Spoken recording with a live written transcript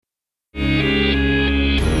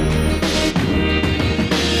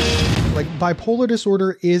bipolar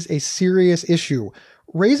disorder is a serious issue.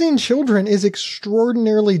 Raising children is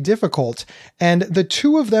extraordinarily difficult, and the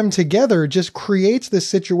two of them together just creates this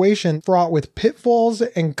situation fraught with pitfalls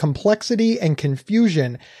and complexity and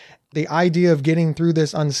confusion. The idea of getting through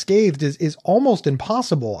this unscathed is almost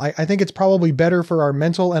impossible. I think it's probably better for our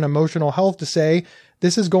mental and emotional health to say,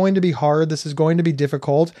 this is going to be hard, this is going to be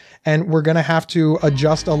difficult, and we're going to have to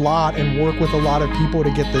adjust a lot and work with a lot of people to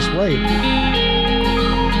get this right.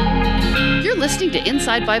 You're listening to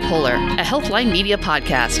Inside Bipolar, a Healthline Media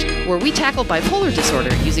podcast, where we tackle bipolar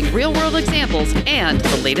disorder using real-world examples and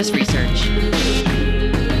the latest research.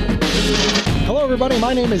 Hello, everybody.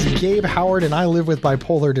 My name is Gabe Howard, and I live with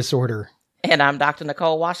bipolar disorder. And I'm Dr.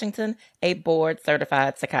 Nicole Washington, a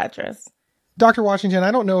board-certified psychiatrist. Dr. Washington,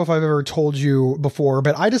 I don't know if I've ever told you before,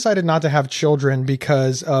 but I decided not to have children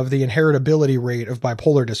because of the inheritability rate of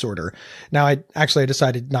bipolar disorder. Now, I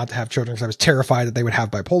decided not to have children because I was terrified that they would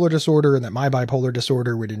have bipolar disorder and that my bipolar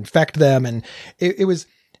disorder would infect them. And it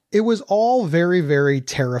was all very, very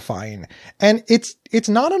terrifying. And it's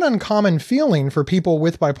not an uncommon feeling for people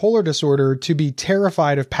with bipolar disorder to be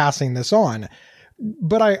terrified of passing this on.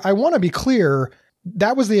 But I want to be clear,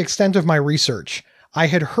 that was the extent of my research. I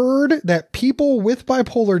had heard that people with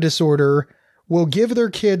bipolar disorder will give their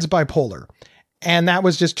kids bipolar. And that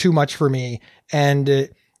was just too much for me. And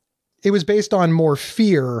it was based on more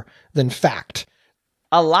fear than fact.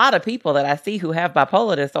 A lot of people that I see who have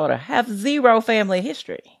bipolar disorder have zero family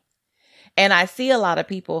history. And I see a lot of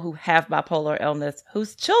people who have bipolar illness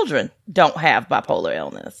whose children don't have bipolar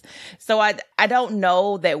illness. So I don't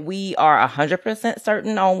know that we are 100%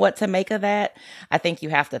 certain on what to make of that. I think you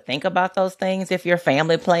have to think about those things if you're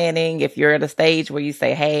family planning, if you're at a stage where you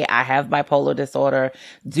say, hey, I have bipolar disorder.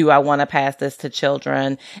 Do I want to pass this to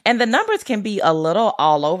children? And the numbers can be a little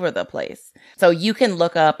all over the place. So you can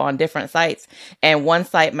look up on different sites, and one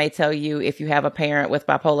site may tell you if you have a parent with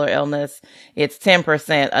bipolar illness, it's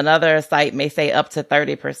 10%. Another site may say up to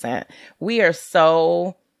 30%. We are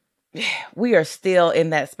still in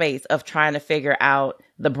that space of trying to figure out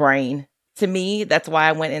the brain. To me, that's why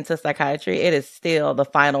I went into psychiatry. It is still the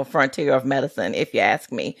final frontier of medicine, if you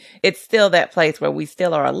ask me. It's still that place where we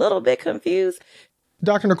still are a little bit confused.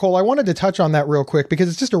 Dr. Nicole, I wanted to touch on that real quick because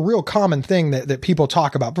it's just a real common thing that people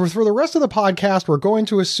talk about. But for the rest of the podcast, we're going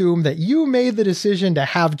to assume that you made the decision to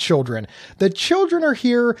have children. The children are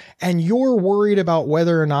here and you're worried about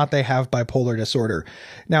whether or not they have bipolar disorder.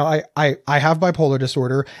 Now, I have bipolar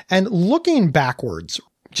disorder, and looking backwards,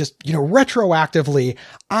 just, retroactively,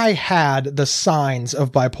 I had the signs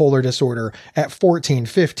of bipolar disorder at 14,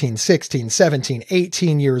 15, 16, 17,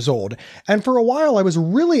 18 years old. And for a while, I was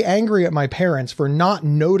really angry at my parents for not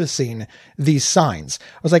noticing these signs.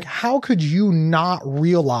 I was like, how could you not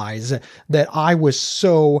realize that I was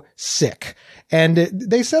so sick? And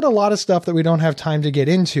they said a lot of stuff that we don't have time to get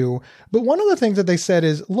into. But one of the things that they said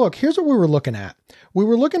is, look, here's what we were looking at. We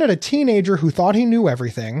were looking at a teenager who thought he knew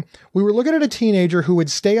everything. We were looking at a teenager who would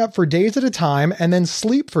stay up for days at a time and then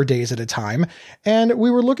sleep for days at a time. And we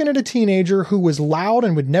were looking at a teenager who was loud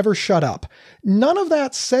and would never shut up. None of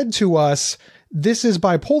that said to us, this is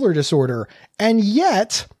bipolar disorder. And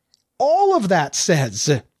yet, all of that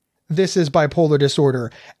says, this is bipolar disorder.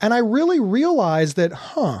 And I really realized that,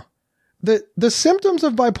 the symptoms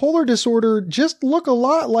of bipolar disorder just look a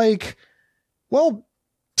lot like, well,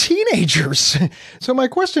 teenagers. So my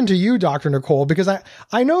question to you, Dr. Nicole, because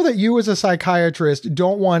I know that you as a psychiatrist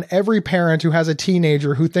don't want every parent who has a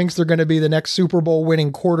teenager who thinks they're going to be the next Super Bowl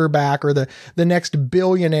winning quarterback or the next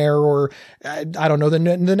billionaire or I don't know, the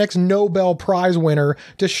next Nobel Prize winner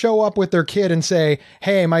to show up with their kid and say,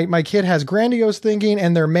 hey, my kid has grandiose thinking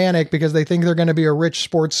and they're manic because they think they're going to be a rich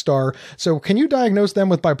sports star. So can you diagnose them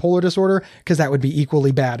with bipolar disorder? Because that would be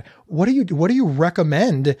equally bad. What do you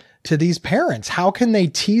recommend to these parents? How can they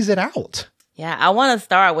tease it out? Yeah, I want to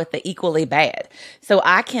start with the equally bad. So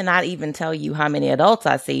I cannot even tell you how many adults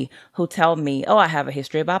I see who tell me, oh, I have a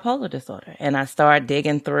history of bipolar disorder. And I start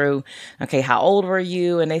digging through, okay, how old were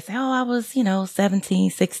you? And they say, oh, I was, 17,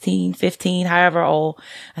 16, 15, however old.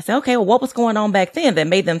 I say, okay, well, what was going on back then that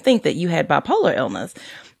made them think that you had bipolar illness?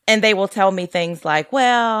 And they will tell me things like,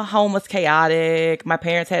 well, home was chaotic. My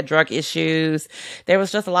parents had drug issues. There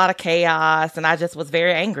was just a lot of chaos. And I just was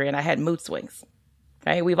very angry and I had mood swings.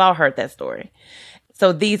 Right? We've all heard that story.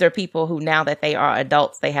 So these are people who, now that they are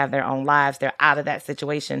adults, they have their own lives. They're out of that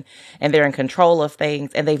situation and they're in control of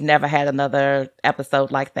things. And they've never had another episode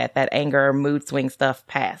like that anger or mood swing stuff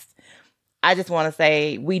passed. I just want to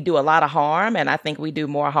say we do a lot of harm, and I think we do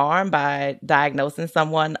more harm by diagnosing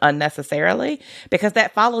someone unnecessarily, because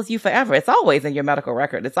that follows you forever. It's always in your medical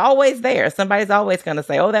record. It's always there. Somebody's always going to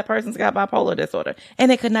say, oh, that person's got bipolar disorder,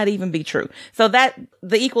 and it could not even be true. So that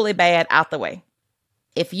the equally bad out the way.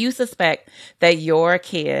 If you suspect that your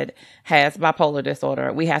kid has bipolar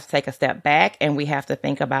disorder, we have to take a step back and we have to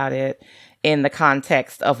think about it in the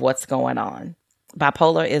context of what's going on.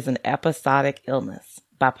 Bipolar is an episodic illness.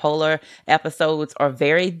 Bipolar episodes are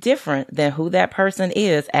very different than who that person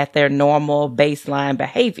is at their normal baseline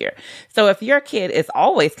behavior. So if your kid is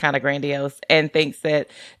always kind of grandiose and thinks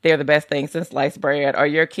that they're the best thing since sliced bread, or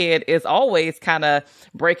your kid is always kind of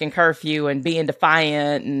breaking curfew and being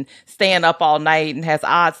defiant and staying up all night and has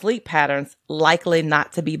odd sleep patterns, likely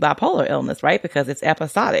not to be bipolar illness, right? Because it's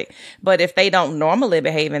episodic. But if they don't normally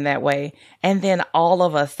behave in that way, and then all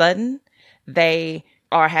of a sudden they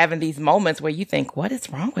are having these moments where you think, what is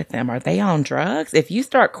wrong with them? Are they on drugs? If you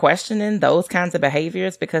start questioning those kinds of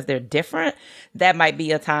behaviors because they're different, that might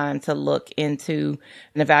be a time to look into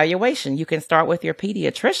an evaluation. You can start with your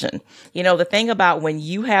pediatrician. You know, the thing about when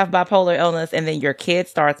you have bipolar illness and then your kid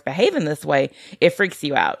starts behaving this way, it freaks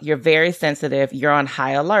you out. You're very sensitive. You're on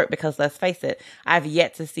high alert because, let's face it, I've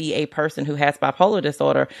yet to see a person who has bipolar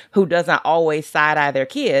disorder who doesn't always side-eye their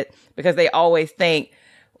kid because they always think,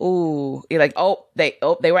 ooh, you're like,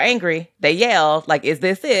 they were angry. They yelled. Like, is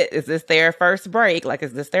this it? Is this their first break? Like,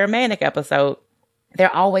 is this their manic episode?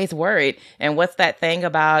 They're always worried. And what's that thing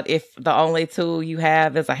about if the only tool you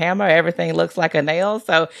have is a hammer, everything looks like a nail?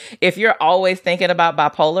 So if you're always thinking about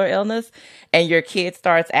bipolar illness and your kid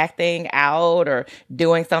starts acting out or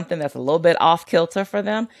doing something that's a little bit off kilter for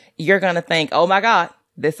them, you're going to think, oh my God,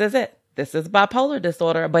 this is it. This is bipolar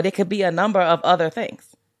disorder, but it could be a number of other things.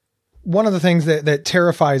 One of the things that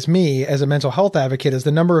terrifies me as a mental health advocate is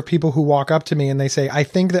the number of people who walk up to me and they say, I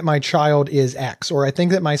think that my child is X, or I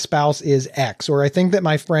think that my spouse is X, or I think that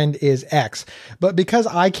my friend is X. But because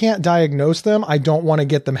I can't diagnose them, I don't want to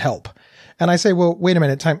get them help. And I say, well, wait a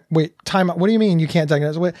minute, time. What do you mean you can't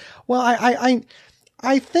diagnose? Well,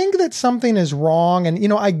 I think that something is wrong. And, you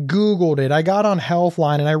know, I Googled it. I got on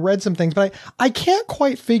Healthline and I read some things, but I can't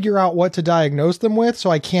quite figure out what to diagnose them with. So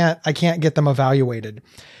I can't get them evaluated.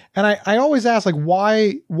 And I always ask, like,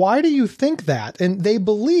 why do you think that? And they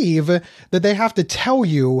believe that they have to tell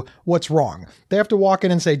you what's wrong. They have to walk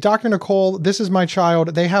in and say, Dr. Nicole, this is my child.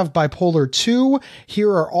 They have bipolar 2. Here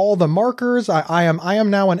are all the markers. I am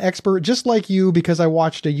now an expert just like you because I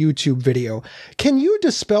watched a YouTube video. Can you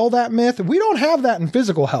dispel that myth? We don't have that in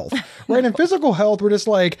physical health, right? In physical health, we're just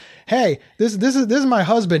like, hey, this is my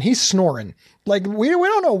husband. He's snoring. Like, we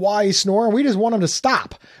don't know why he's snoring. We just want him to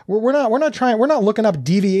stop. We're not looking up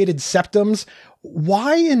deviated septums.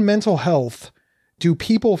 Why in mental health do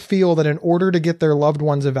people feel that in order to get their loved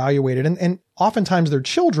ones evaluated, and oftentimes their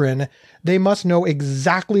children, they must know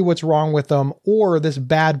exactly what's wrong with them, or this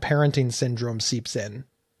bad parenting syndrome seeps in?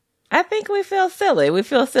 I think we feel silly. We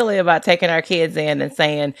feel silly about taking our kids in and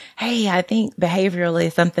saying, hey, I think behaviorally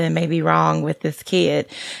something may be wrong with this kid.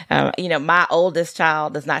 My oldest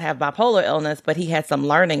child does not have bipolar illness, but he had some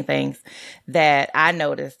learning things that I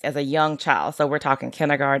noticed as a young child. So we're talking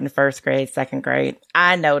kindergarten, first grade, second grade.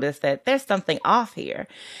 I noticed that there's something off here.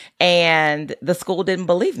 And the school didn't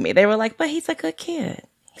believe me. They were like, but he's a good kid.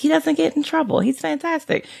 He doesn't get in trouble. He's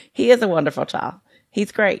fantastic. He is a wonderful child.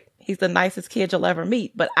 He's great. He's the nicest kid you'll ever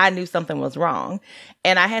meet. But I knew something was wrong.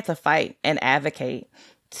 And I had to fight and advocate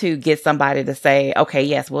to get somebody to say, okay,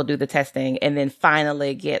 yes, we'll do the testing, and then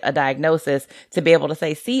finally get a diagnosis to be able to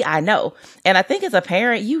say, see, I know. And I think as a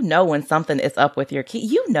parent, you know when something is up with your kid.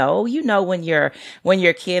 You know when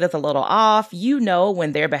your kid is a little off. You know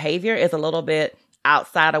when their behavior is a little bit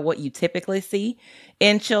outside of what you typically see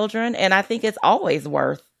in children. And I think it's always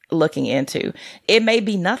worth looking into. It may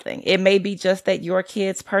be nothing. It may be just that your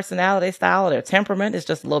kid's personality style or their temperament is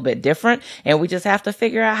just a little bit different, and we just have to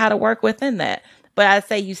figure out how to work within that. But I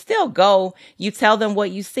say you still go, you tell them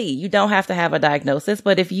what you see. You don't have to have a diagnosis.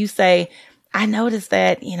 But if you say, I noticed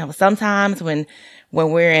that, sometimes when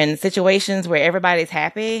we're in situations where everybody's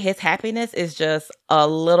happy, his happiness is just a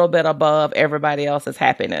little bit above everybody else's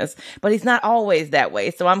happiness. But he's not always that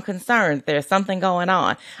way. So I'm concerned there's something going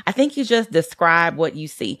on. I think you just describe what you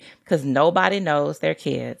see, because nobody knows their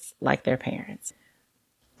kids like their parents.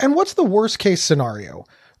 And what's the worst case scenario?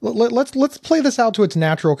 Let's play this out to its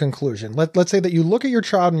natural conclusion. Let's say that you look at your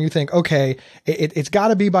child and you think, okay, it's got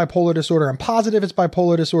to be bipolar disorder. I'm positive it's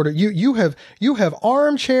bipolar disorder. You have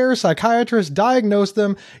armchair psychiatrists diagnose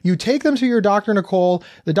them. You take them to your Dr. Nicole.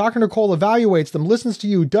 The Dr. Nicole evaluates them, listens to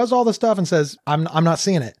you, does all the stuff, and says, I'm not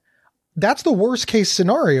seeing it. that's the worst case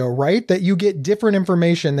scenario, right? That you get different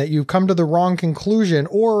information, that you come to the wrong conclusion,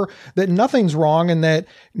 or that nothing's wrong and that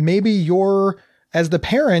maybe you're, as the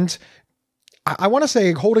parent, I want to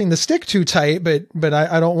say holding the stick too tight, but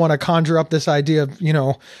I don't want to conjure up this idea of,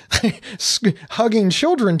 hugging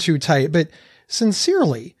children too tight. But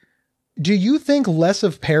sincerely, do you think less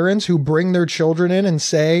of parents who bring their children in and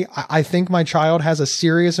say, I think my child has a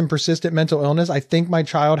serious and persistent mental illness. I think my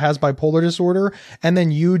child has bipolar disorder. And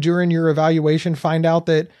then you, during your evaluation, find out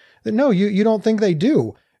that no, you don't think they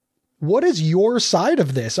do. What is your side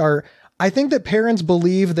of this? I think that parents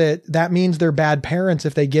believe that means they're bad parents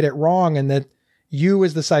if they get it wrong, and that you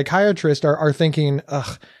as the psychiatrist are thinking,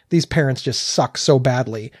 ugh, these parents just suck so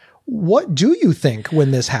badly. What do you think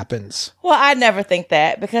when this happens? Well, I never think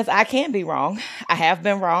that, because I can be wrong. I have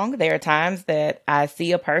been wrong. There are times that I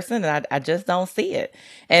see a person and I just don't see it.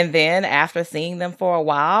 And then after seeing them for a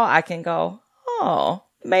while, I can go, oh,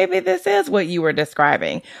 maybe this is what you were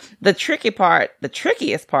describing. The trickiest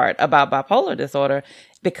part about bipolar disorder,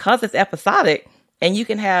 because it's episodic and you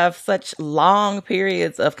can have such long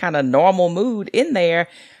periods of kind of normal mood in there.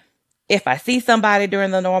 If I see somebody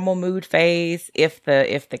during the normal mood phase, if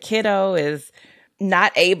the kiddo is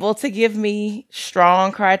not able to give me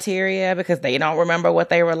strong criteria because they don't remember what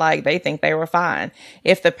they were like, they think they were fine.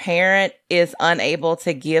 If the parent is unable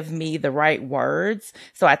to give me the right words,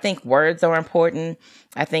 so I think words are important.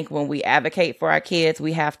 I think when we advocate for our kids,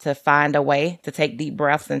 we have to find a way to take deep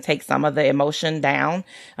breaths and take some of the emotion down,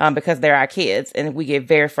 because they're our kids. And we get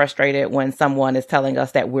very frustrated when someone is telling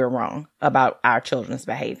us that we're wrong about our children's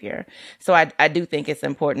behavior. So I do think it's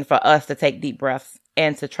important for us to take deep breaths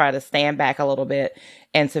and to try to stand back a little bit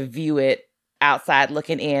and to view it outside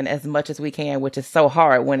looking in as much as we can, which is so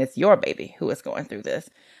hard when it's your baby who is going through this.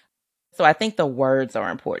 So I think the words are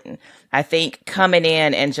important. I think coming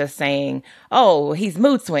in and just saying, oh, he's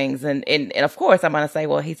mood swings. And of course, I'm going to say,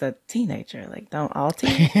 well, he's a teenager. Like, don't all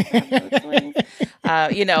teenagers have mood swings? Or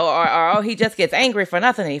oh, he just gets angry for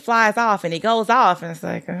nothing. And he flies off and he goes off. And it's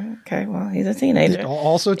like, okay, well, he's a teenager.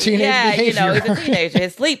 Also teenage behavior. He's a teenager.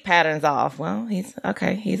 His sleep pattern's off. Well, he's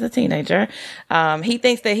a teenager. He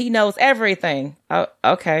thinks that he knows everything. Oh,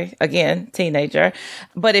 okay. Again, teenager.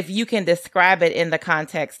 But if you can describe it in the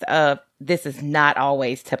context of, this is not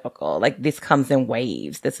always typical. Like, this comes in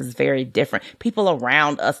waves. This is very different. People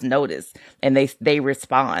around us notice and they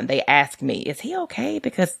respond. They ask me, is he okay?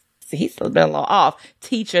 Because he's been a little off.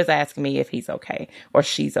 Teachers ask me if he's okay or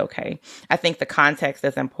she's okay. I think the context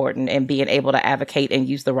is important and being able to advocate and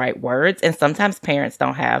use the right words. And sometimes parents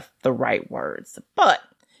don't have the right words, but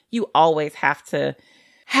you always have to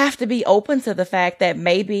be open to the fact that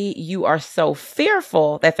maybe you are so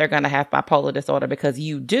fearful that they're going to have bipolar disorder because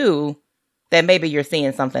you do, that maybe you're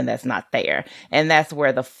seeing something that's not there. And that's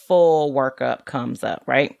where the full workup comes up,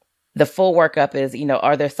 right? The full workup is,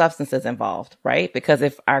 are there substances involved, right? Because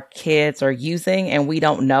if our kids are using and we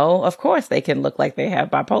don't know, of course they can look like they have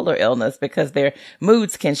bipolar illness because their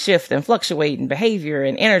moods can shift and fluctuate in behavior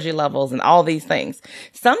and energy levels and all these things.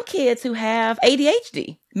 Some kids who have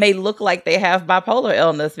ADHD may look like they have bipolar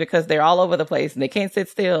illness because they're all over the place and they can't sit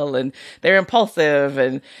still and they're impulsive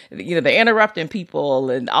and, they're interrupting people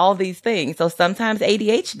and all these things. So sometimes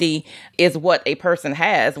ADHD is what a person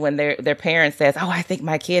has when their parent says, oh, I think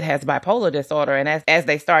my kid has bipolar disorder. And as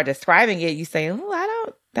they start describing it, you say,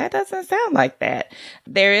 oh, that doesn't sound like that.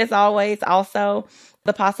 There is always also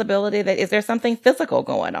the possibility that, is there something physical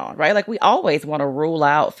going on, right? Like, we always want to rule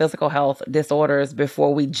out physical health disorders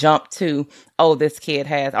before we jump to, oh, this kid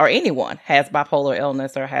has, or anyone has bipolar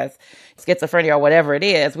illness or has schizophrenia or whatever it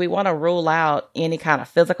is. We want to rule out any kind of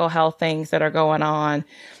physical health things that are going on.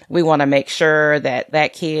 We want to make sure that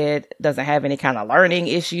that kid doesn't have any kind of learning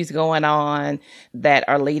issues going on that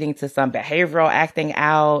are leading to some behavioral acting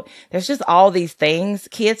out. There's just all these things.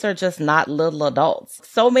 Kids are just not little adults.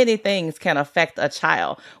 So many things can affect a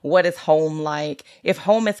child. What is home like? If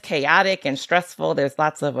home is chaotic and stressful, there's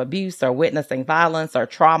lots of abuse or witnessing violence or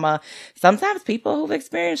trauma. Sometimes people who've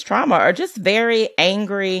experienced trauma are just very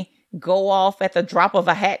angry, go off at the drop of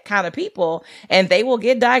a hat kind of people, and they will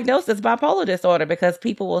get diagnosed as bipolar disorder because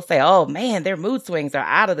people will say, oh man, their mood swings are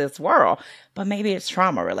out of this world. But maybe it's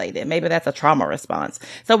trauma related. Maybe that's a trauma response.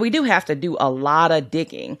 So we do have to do a lot of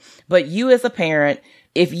digging. But you as a parent,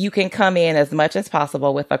 if you can come in as much as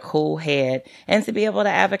possible with a cool head and to be able to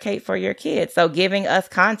advocate for your kids. So giving us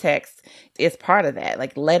context is part of that.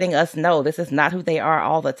 Like letting us know this is not who they are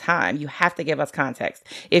all the time. You have to give us context.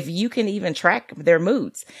 If you can even track their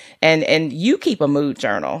moods and you keep a mood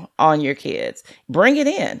journal on your kids, bring it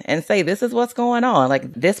in and say, this is what's going on.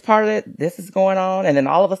 Like this part of it, this is going on. And then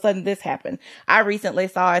all of a sudden this happened. I recently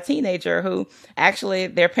saw a teenager who actually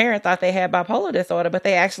their parent thought they had bipolar disorder, but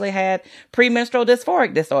they actually had premenstrual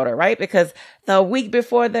dysphoric disorder, right? Because the week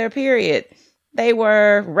before their period, they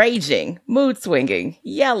were raging, mood swinging,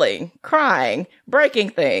 yelling, crying, breaking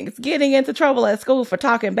things, getting into trouble at school for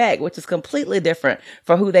talking back, which is completely different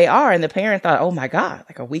for who they are. And the parent thought, oh my God,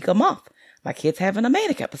 like a week a month, my kid's having a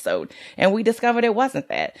manic episode. And we discovered it wasn't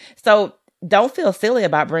that. So don't feel silly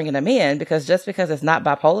about bringing them in, because just because it's not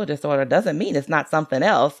bipolar disorder doesn't mean it's not something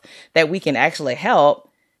else that we can actually help.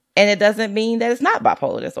 And it doesn't mean that it's not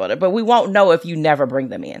bipolar disorder, but we won't know if you never bring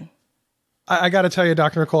them in. I got to tell you,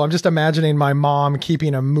 Dr. Nicole, I'm just imagining my mom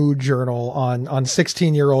keeping a mood journal on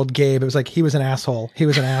 16-year-old Gabe. It was like, he was an asshole. He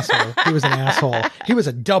was an asshole. He was an asshole. He was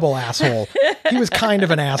a double asshole. He was kind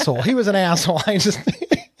of an asshole. He was an asshole. I just...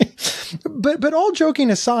 But all joking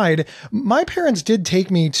aside, my parents did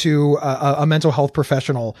take me to a mental health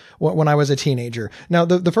professional when I was a teenager. Now,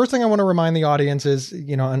 the first thing I want to remind the audience is,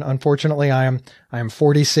 you know, unfortunately, I am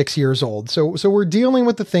 46 years old. So we're dealing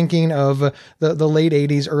with the thinking of the late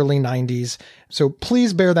 80s, early 90s. So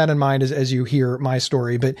please bear that in mind as you hear my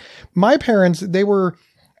story. But my parents,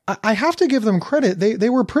 I have to give them credit. They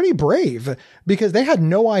were pretty brave, because they had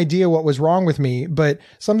no idea what was wrong with me. But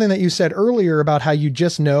something that you said earlier about how you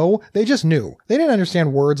just know, they just knew. They didn't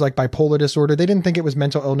understand words like bipolar disorder. They didn't think it was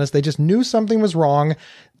mental illness. They just knew something was wrong.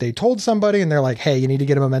 They told somebody and they're like, hey, you need to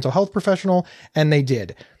get him a mental health professional. And they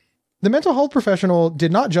did. The mental health professional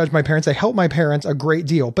did not judge my parents. They helped my parents a great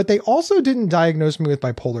deal, but they also didn't diagnose me with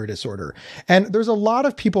bipolar disorder. And there's a lot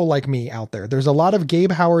of people like me out there. There's a lot of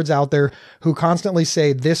Gabe Howards out there who constantly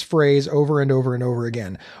say this phrase over and over and over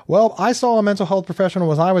again. Well, I saw a mental health professional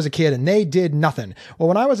when I was a kid and they did nothing. Well,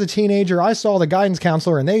 when I was a teenager, I saw the guidance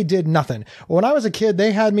counselor and they did nothing. Well, when I was a kid,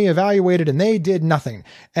 they had me evaluated and they did nothing.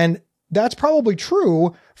 And that's probably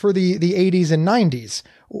true for the 80s and 90s.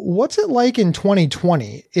 What's it like in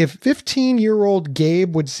 2020? If 15-year-old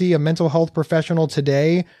Gabe would see a mental health professional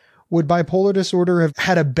today, would bipolar disorder have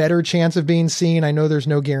had a better chance of being seen? I know there's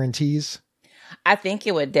no guarantees. I think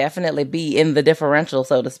it would definitely be in the differential,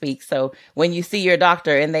 so to speak. So when you see your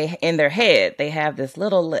doctor and in their head, they have this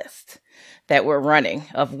little list that we're running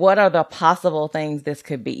of what are the possible things this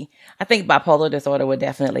could be. I think bipolar disorder would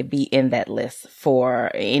definitely be in that list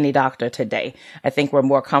for any doctor today. I think we're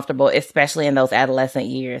more comfortable, especially in those adolescent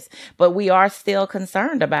years. But we are still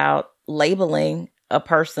concerned about labeling a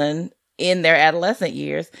person in their adolescent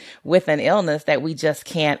years with an illness that we just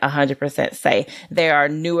can't 100% say. There are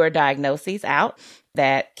newer diagnoses out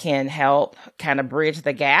that can help kind of bridge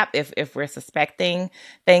the gap if we're suspecting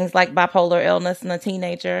things like bipolar illness in a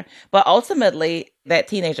teenager. But ultimately, that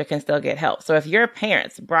teenager can still get help. So if your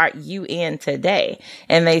parents brought you in today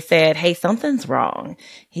and they said, hey, something's wrong,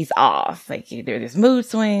 he's off, like there's mood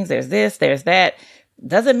swings, there's this, there's that,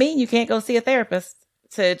 doesn't mean you can't go see a therapist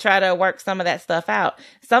to try to work some of that stuff out.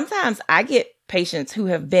 Sometimes I get patients who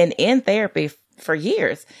have been in therapy for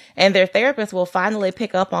years and their therapist will finally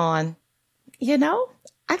pick up on, you know,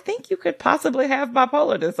 I think you could possibly have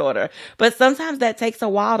bipolar disorder. But sometimes that takes a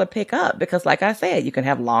while to pick up because, like I said, you can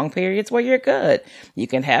have long periods where you're good. You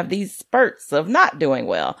can have these spurts of not doing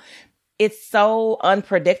well. It's so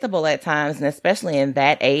unpredictable at times, and especially in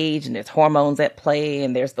that age, and there's hormones at play,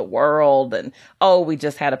 and there's the world, and we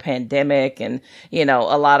just had a pandemic, and, you know,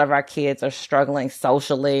 a lot of our kids are struggling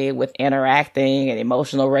socially with interacting and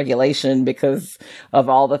emotional regulation because of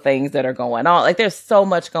all the things that are going on. Like, there's so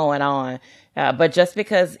much going on. But just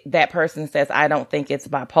because that person says, I don't think it's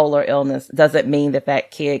bipolar illness, doesn't mean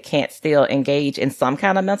that kid can't still engage in some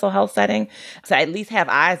kind of mental health setting. So at least have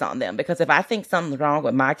eyes on them. Because if I think something's wrong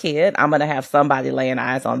with my kid, I'm going to have somebody laying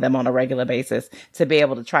eyes on them on a regular basis to be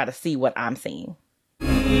able to try to see what I'm seeing.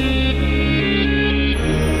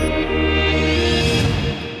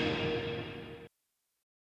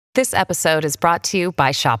 This episode is brought to you by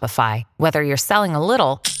Shopify. Whether you're selling a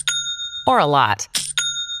little or a lot,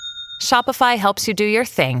 Shopify helps you do your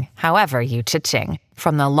thing, however you cha-ching.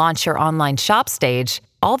 From the launch your online shop stage,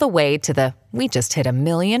 all the way to the we just hit 1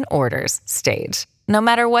 million orders stage. No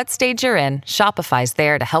matter what stage you're in, Shopify's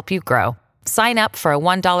there to help you grow. Sign up for a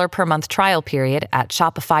 $1 per month trial period at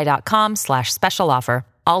shopify.com/special offer,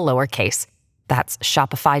 all lowercase. That's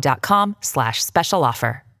shopify.com/special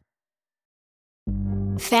offer.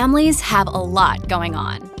 Families have a lot going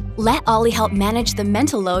on. Let Ollie help manage the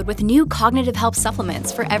mental load with new cognitive help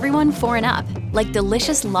supplements for everyone 4 and up, like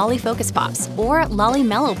delicious Lolly Focus Pops or Lolly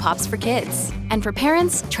Mellow Pops for kids. And for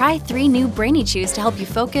parents, try 3 new Brainy Chews to help you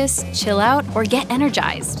focus, chill out, or get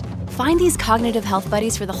energized. Find these cognitive health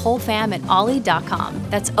buddies for the whole fam at ollie.com.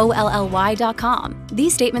 That's OLLY.com.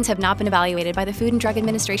 These statements have not been evaluated by the Food and Drug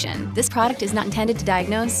Administration. This product is not intended to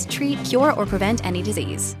diagnose, treat, cure, or prevent any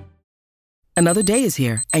disease. Another day is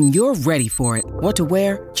here, and you're ready for it. What to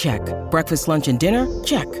wear? Check. Breakfast, lunch, and dinner?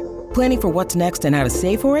 Check. Planning for what's next and how to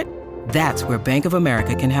save for it? That's where Bank of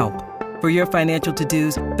America can help. For your financial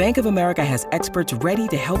to-dos, Bank of America has experts ready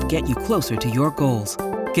to help get you closer to your goals.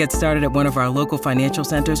 Get started at one of our local financial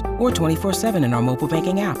centers or 24/7 in our mobile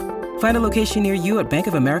banking app. Find a location near you at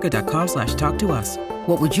bankofamerica.com/talktous.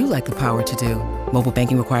 What would you like the power to do? Mobile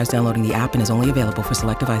banking requires downloading the app and is only available for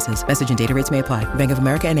select devices. Message and data rates may apply. Bank of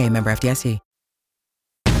America N.A., member FDIC.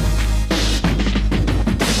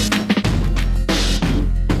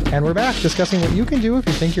 And we're back discussing what you can do if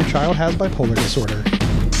you think your child has bipolar disorder.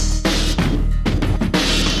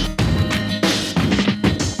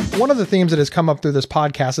 One of the themes that has come up through this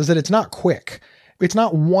podcast is that it's not quick. It's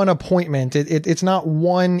not one appointment. It's not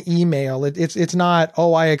one email. It's not,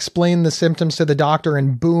 oh, I explained the symptoms to the doctor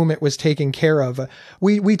and boom, it was taken care of.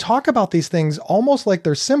 We talk about these things almost like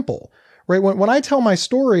they're simple, right? When I tell my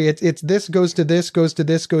story, it's this goes to this, goes to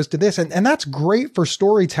this, goes to this. And that's great for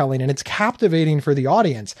storytelling and it's captivating for the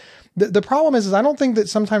audience. The problem is I don't think that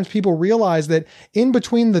sometimes people realize that in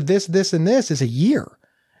between the this, and this is a year.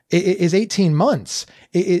 It is 18 months.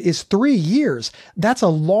 It is 3 years. That's a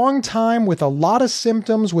long time with a lot of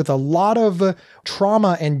symptoms, with a lot of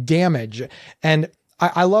trauma and damage. And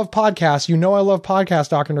I love podcasts. You know I love podcasts,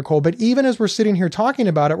 Dr. Nicole. But even as we're sitting here talking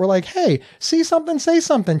about it, we're like, hey, see something, say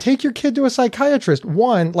something. Take your kid to a psychiatrist.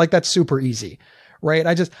 One, like that's super easy. Right.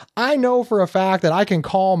 I know for a fact that I can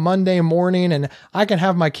call Monday morning and I can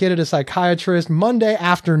have my kid at a psychiatrist Monday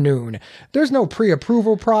afternoon. There's no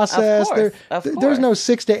pre-approval process. Of course. There's no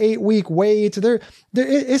 6 to 8 week wait.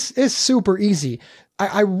 It's super easy.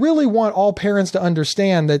 I really want all parents to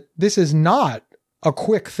understand that this is not a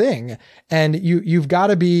quick thing and you've got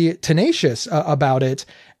to be tenacious about it.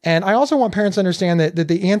 And I also want parents to understand that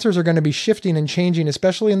the answers are going to be shifting and changing,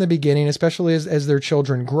 especially in the beginning, especially as their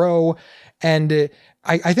children grow. And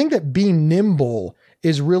I think that being nimble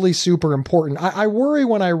is really super important. I worry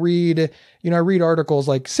when I read articles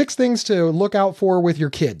like 6 things to look out for with your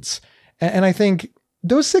kids. And I think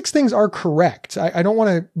those 6 things are correct. I don't want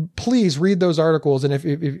to, please read those articles. And if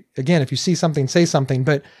you see something, say something,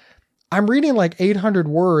 but I'm reading like 800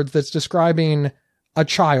 words that's describing a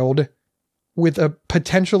child with a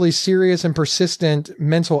potentially serious and persistent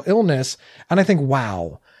mental illness. And I think,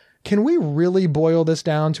 wow, can we really boil this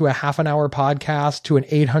down to a half an hour podcast, to an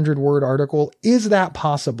 800 word article? Is that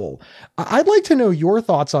possible? I'd like to know your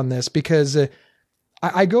thoughts on this because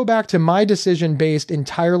I go back to my decision based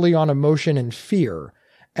entirely on emotion and fear.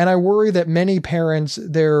 And I worry that many parents,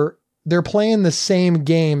 they're playing the same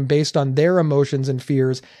game based on their emotions and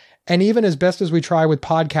fears. And even as best as we try with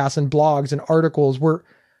podcasts and blogs and articles,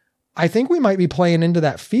 I think we might be playing into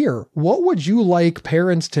that fear. What would you like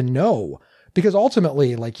parents to know? Because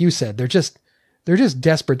ultimately, like you said, they're just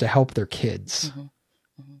desperate to help their kids. Mm-hmm.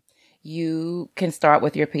 Mm-hmm. You can start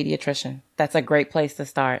with your pediatrician. That's a great place to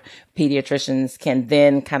start. Pediatricians can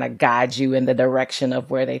then kind of guide you in the direction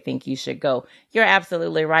of where they think you should go. You're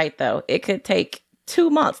absolutely right, though. It could take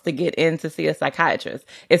 2 months to get in to see a psychiatrist,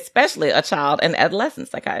 especially a child and adolescent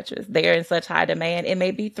psychiatrist. They're in such high demand. It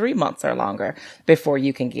may be 3 months or longer before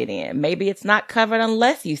you can get in. Maybe it's not covered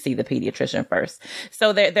unless you see the pediatrician first.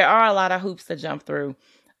 So there are a lot of hoops to jump through.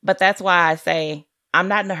 But that's why I say I'm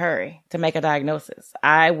not in a hurry to make a diagnosis.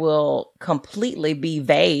 I will completely be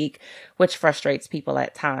vague, which frustrates people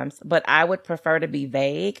at times, but I would prefer to be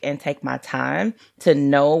vague and take my time to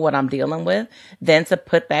know what I'm dealing with than to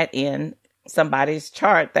put that in somebody's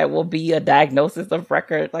chart that will be a diagnosis of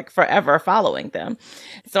record, like forever following them.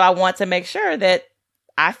 So I want to make sure that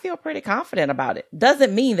I feel pretty confident about it.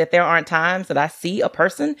 Doesn't mean that there aren't times that I see a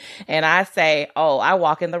person and I say, oh, I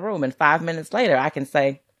walk in the room and 5 minutes later I can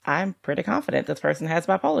say, I'm pretty confident this person has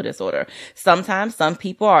bipolar disorder. Sometimes some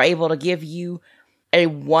people are able to give you a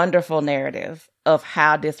wonderful narrative of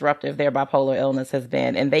how disruptive their bipolar illness has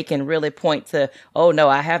been. And they can really point to, oh no,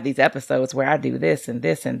 I have these episodes where I do this and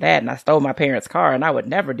this and that. And I stole my parents' car and I would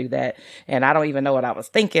never do that. And I don't even know what I was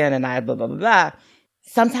thinking. And I blah, blah, blah, blah.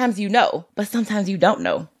 Sometimes you know, but sometimes you don't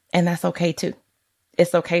know. And that's okay too.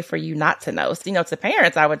 It's okay for you not to know. So, to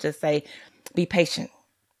parents, I would just say, be patient.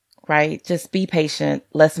 right? Just be patient.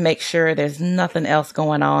 Let's make sure there's nothing else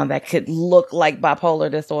going on that could look like bipolar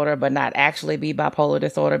disorder, but not actually be bipolar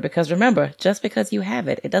disorder. Because remember, just because you have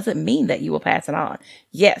it, it doesn't mean that you will pass it on.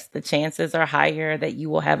 Yes, the chances are higher that you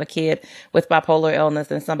will have a kid with bipolar illness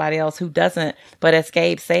than somebody else who doesn't. But as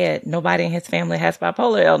Gabe said, nobody in his family has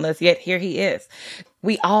bipolar illness, yet here he is.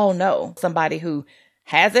 We all know somebody who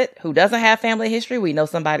has it, who doesn't have family history. We know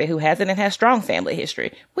somebody who has it and has strong family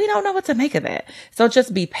history. We don't know what to make of that. So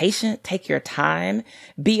just be patient, take your time,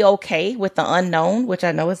 be okay with the unknown, which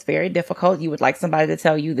I know is very difficult. You would like somebody to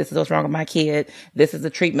tell you, this is what's wrong with my kid. This is the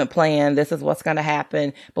treatment plan. This is what's going to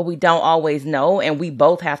happen. But we don't always know. And we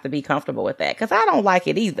both have to be comfortable with that, because I don't like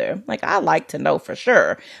it either. Like, I like to know for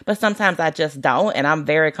sure, but sometimes I just don't. And I'm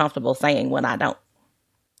very comfortable saying when I don't.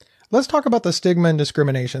 Let's talk about the stigma and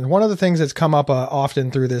discrimination. One of the things that's come up often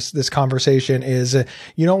through this conversation is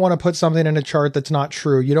you don't want to put something in a chart that's not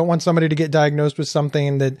true. You don't want somebody to get diagnosed with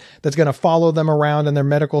something that's going to follow them around in their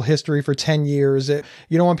medical history for 10 years.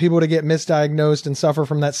 You don't want people to get misdiagnosed and suffer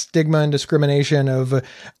from that stigma and discrimination of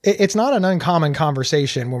it's not an uncommon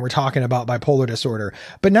conversation when we're talking about bipolar disorder.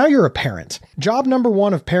 But now you're a parent. Job number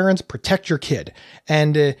one of parents, protect your kid.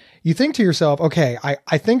 And you think to yourself, okay,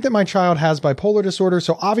 I think that my child has bipolar disorder.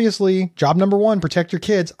 So obviously, job number one, protect your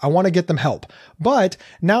kids. I want to get them help. But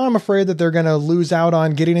now I'm afraid that they're going to lose out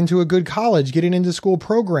on getting into a good college, getting into school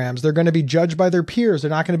programs. They're going to be judged by their peers.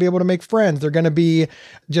 They're not going to be able to make friends. They're going to be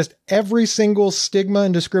just every single stigma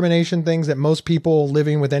and discrimination things that most people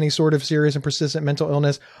living with any sort of serious and persistent mental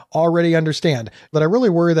illness already understand. But I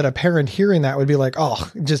really worry that a parent hearing that would be like,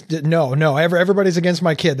 oh, just no, everybody's against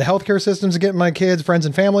my kid. The healthcare system's against my kids. Friends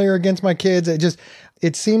and family are against my kids.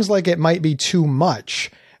 It seems like it might be too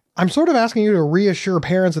much. I'm sort of asking you to reassure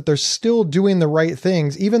parents that they're still doing the right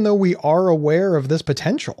things, even though we are aware of this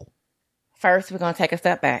potential. First, we're going to take a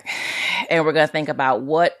step back and we're going to think about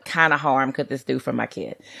what kind of harm could this do for my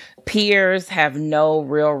kid. Peers have no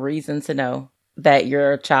real reason to know that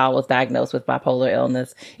your child was diagnosed with bipolar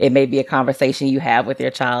illness. It may be a conversation you have with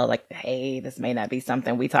your child, like, hey, this may not be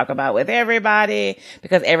something we talk about with everybody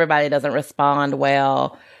because everybody doesn't respond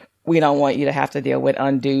well. We don't want you to have to deal with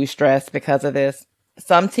undue stress because of this.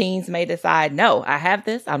 Some teens may decide, no, I have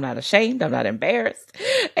this. I'm not ashamed. I'm not embarrassed.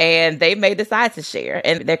 And they may decide to share.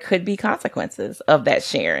 And there could be consequences of that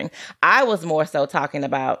sharing. I was more so talking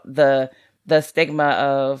about the stigma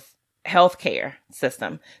of healthcare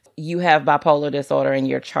system. You have bipolar disorder in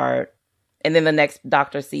your chart. And then the next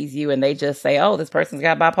doctor sees you and they just say, oh, this person's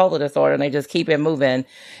got bipolar disorder. And they just keep it moving.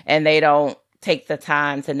 And they don't take the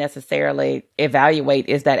time to necessarily evaluate,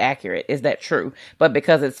 is that accurate? Is that true? But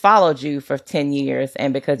because it's followed you for 10 years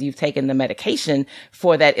and because you've taken the medication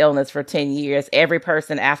for that illness for 10 years, every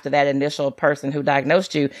person after that initial person who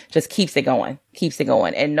diagnosed you just keeps it going.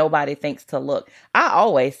 And nobody thinks to look. I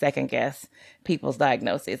always second guess people's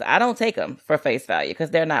diagnoses. I don't take them for face value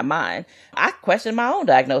because they're not mine. I question my own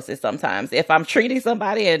diagnosis sometimes. If I'm treating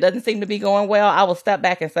somebody and it doesn't seem to be going well, I will step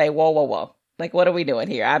back and say, whoa. Like, what are we doing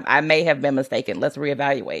here? I may have been mistaken. Let's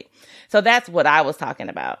reevaluate. So that's what I was talking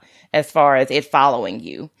about as far as it following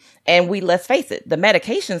you. And let's face it, the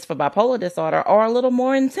medications for bipolar disorder are a little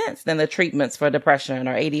more intense than the treatments for depression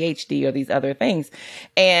or ADHD or these other things.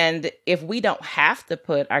 And if we don't have to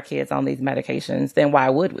put our kids on these medications, then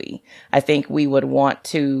why would we? I think we would want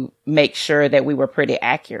to make sure that we were pretty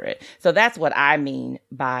accurate. So that's what I mean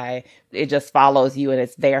by it just follows you and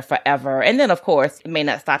it's there forever. And then, of course, it may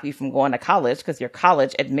not stop you from going to college because your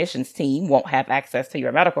college admissions team won't have access to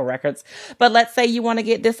your medical records. But let's say you want to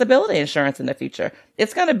get disability insurance in the future.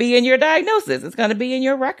 It's going to be in your diagnosis. It's going to be in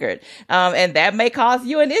your record. And that may cause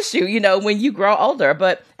you an issue, when you grow older.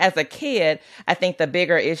 But as a kid, I think the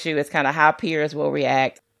bigger issue is kind of how peers will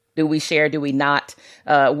react. Do we share? Do we not?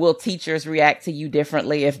 Will teachers react to you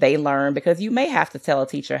differently if they learn? Because you may have to tell a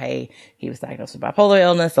teacher, hey, he was diagnosed with bipolar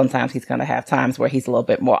illness. Sometimes he's going to have times where he's a little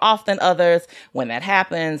bit more off than others. When that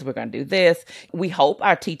happens, we're going to do this. We hope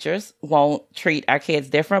our teachers won't treat our kids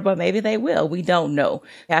different, but maybe they will. We don't know.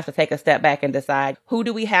 We have to take a step back and decide, who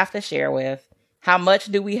do we have to share with? How much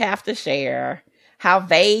do we have to share? How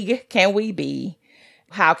vague can we be?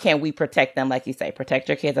 How can we protect them? Like you say, protect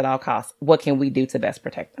your kids at all costs. What can we do to best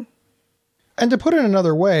protect them? And to put it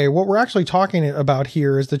another way, what we're actually talking about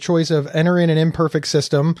here is the choice of entering an imperfect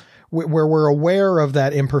system where we're aware of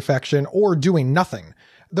that imperfection or doing nothing.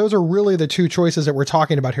 Those are really the two choices that we're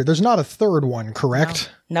talking about here. There's not a third one,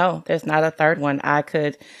 correct? No, there's not a third one. I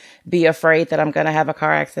could be afraid that I'm going to have a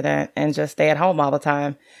car accident and just stay at home all the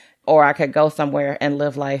time. or I could go somewhere and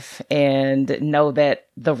live life and know that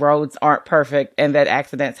the roads aren't perfect and that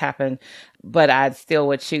accidents happen, but I still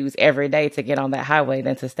would choose every day to get on that highway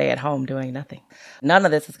than to stay at home doing nothing. None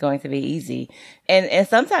of this is going to be easy and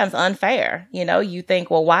sometimes unfair. You know, you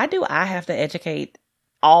think, well, why do I have to educate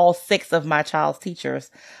all 6 of my child's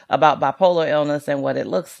teachers about bipolar illness and what it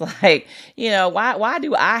looks like? You know, why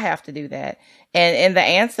do I have to do that? And the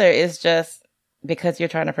answer is just because you're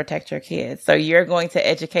trying to protect your kids. So you're going to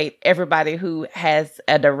educate everybody who has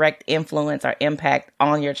a direct influence or impact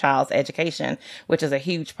on your child's education, which is a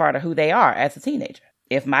huge part of who they are as a teenager.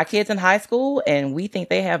 If my kid's in high school and we think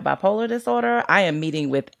they have bipolar disorder, I am meeting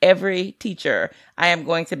with every teacher. I am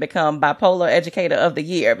going to become bipolar educator of the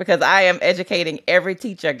year because I am educating every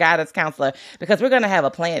teacher, guidance counselor, because we're going to have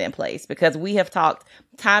a plan in place, because we have talked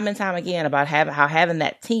time and time again about how having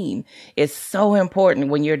that team is so important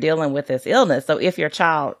when you're dealing with this illness. So if your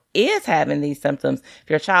child is having these symptoms, if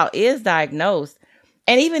your child is diagnosed,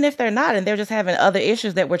 and even if they're not, and they're just having other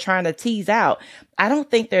issues that we're trying to tease out, I don't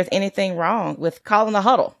think there's anything wrong with calling a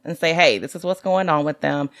huddle and say, hey, this is what's going on with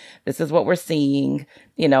them. This is what we're seeing.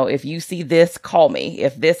 You know, if you see this, call me.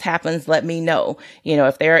 If this happens, let me know. You know,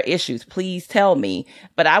 if there are issues, please tell me.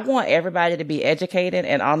 But I want everybody to be educated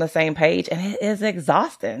and on the same page. And it is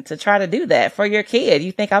exhausting to try to do that for your kid.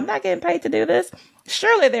 You think, I'm not getting paid to do this?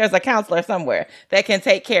 Surely there's a counselor somewhere that can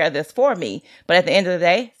take care of this for me. But at the end of the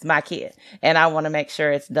day, it's my kid. And I want to make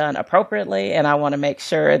sure it's done appropriately. And I want to make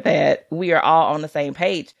sure that we are all on the same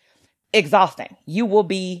page. Exhausting. You will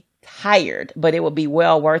be tired, but it will be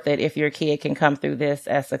well worth it if your kid can come through this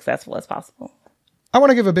as successful as possible. I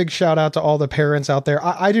want to give a big shout out to all the parents out there.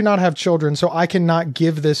 I do not have children, so I cannot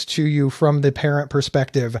give this to you from the parent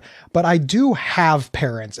perspective, but I do have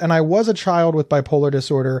parents, and I was a child with bipolar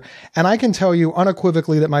disorder, and I can tell you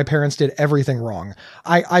unequivocally that my parents did everything wrong.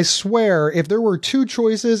 I swear, if there were 2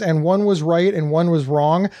 choices and one was right and one was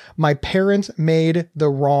wrong, my parents made the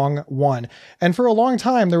wrong one. And for a long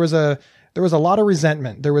time, there was a lot of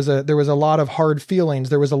resentment. There was a lot of hard feelings.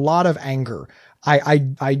 There was a lot of anger.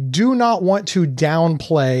 I do not want to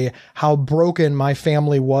downplay how broken my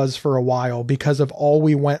family was for a while because of all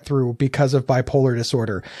we went through because of bipolar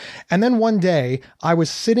disorder. And then one day I was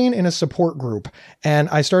sitting in a support group and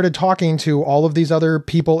I started talking to all of these other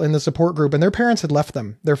people in the support group, and their parents had left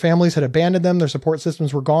them. Their families had abandoned them. Their support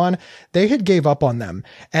systems were gone. They had gave up on them.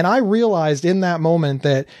 And I realized in that moment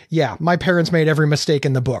that, yeah, my parents made every mistake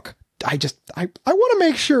in the book. I want to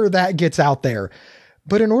make sure that gets out there.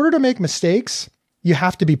 But in order to make mistakes, you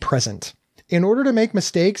have to be present. In order to make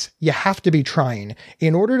mistakes, you have to be trying.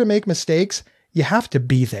 In order to make mistakes, you have to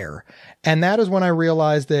be there. And that is when I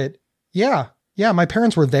realized that, yeah, my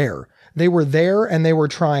parents were there. They were there and they were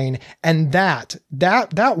trying. And that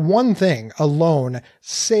one thing alone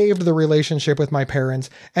saved the relationship with my parents.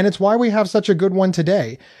 And it's why we have such a good one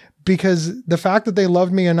today. Because the fact that they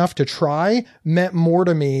loved me enough to try meant more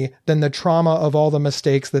to me than the trauma of all the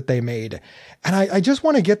mistakes that they made. And I just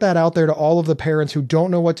want to get that out there to all of the parents who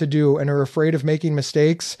don't know what to do and are afraid of making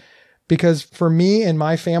mistakes. Because for me and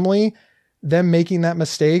my family, them making that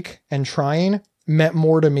mistake and trying meant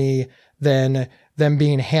more to me than them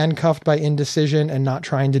being handcuffed by indecision and not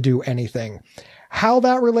trying to do anything. How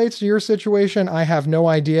that relates to your situation, I have no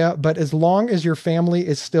idea, but as long as your family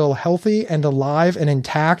is still healthy and alive and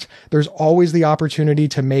intact, there's always the opportunity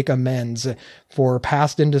to make amends for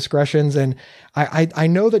past indiscretions. And I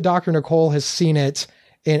know that Dr. Nicole has seen it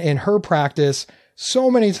in her practice.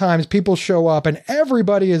 So many times people show up and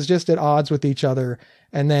everybody is just at odds with each other.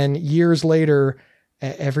 And then years later,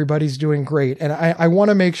 everybody's doing great. And I want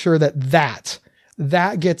to make sure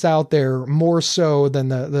that gets out there more so than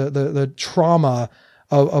the trauma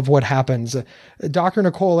of what happens. Dr.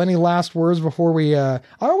 Nicole, any last words before we, I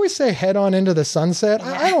always say head on into the sunset.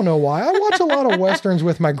 I don't know why. I watch a lot of Westerns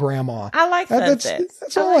with my grandma. I like sunsets.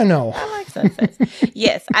 That's all I know. I like sunsets.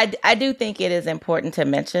 Yes, I do think it is important to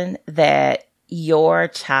mention that your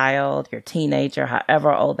child, your teenager,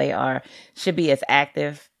 however old they are, should be as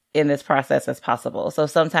active in this process as possible. So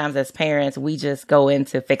sometimes as parents, we just go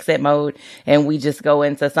into fix it mode and we just go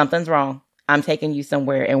into something's wrong. I'm taking you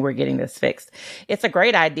somewhere and we're getting this fixed. It's a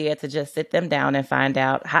great idea to just sit them down and find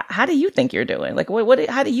out, how do you think you're doing? Like,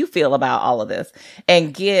 how do you feel about all of this?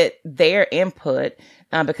 And get their input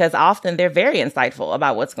because often they're very insightful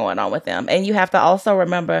about what's going on with them. And you have to also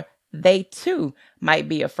remember they too might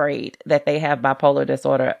be afraid that they have bipolar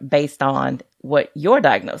disorder based on what your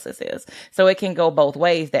diagnosis is. So it can go both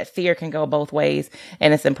ways. That fear can go both ways.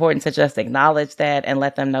 And it's important to just acknowledge that and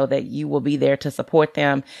let them know that you will be there to support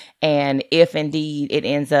them. And if indeed it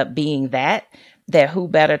ends up being that, that who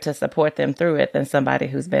better to support them through it than somebody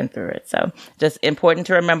who's been through it. So just important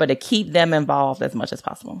to remember to keep them involved as much as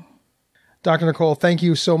possible. Dr. Nicole, thank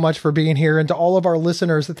you so much for being here. And to all of our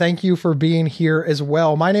listeners, thank you for being here as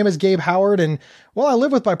well. My name is Gabe Howard, and well, I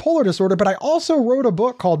live with bipolar disorder, but I also wrote a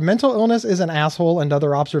book called Mental Illness is an Asshole and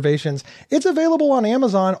Other Observations. It's available on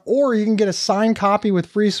Amazon, or you can get a signed copy with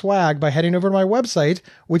free swag by heading over to my website,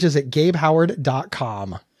 which is at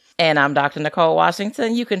gabehoward.com. And I'm Dr. Nicole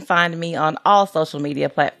Washington. You can find me on all social media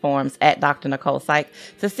platforms at Dr. Nicole Psych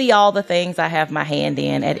to see all the things I have my hand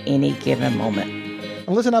in at any given moment.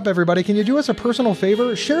 And listen up, everybody. Can you do us a personal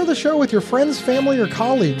favor? Share the show with your friends, family, or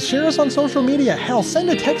colleagues. Share us on social media. Hell, send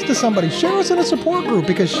a text to somebody. Share us in a support group,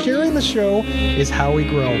 because sharing the show is how we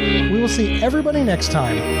grow. We will see everybody next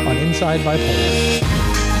time on Inside Bipolar.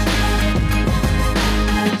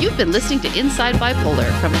 You've been listening to Inside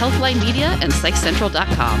Bipolar from Healthline Media and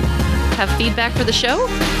PsychCentral.com. Have feedback for the show?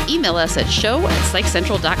 Email us at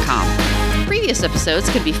show@psychcentral.com. Previous episodes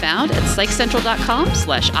can be found at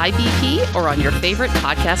psychcentral.com/IBP or on your favorite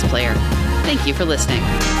podcast player. Thank you for listening.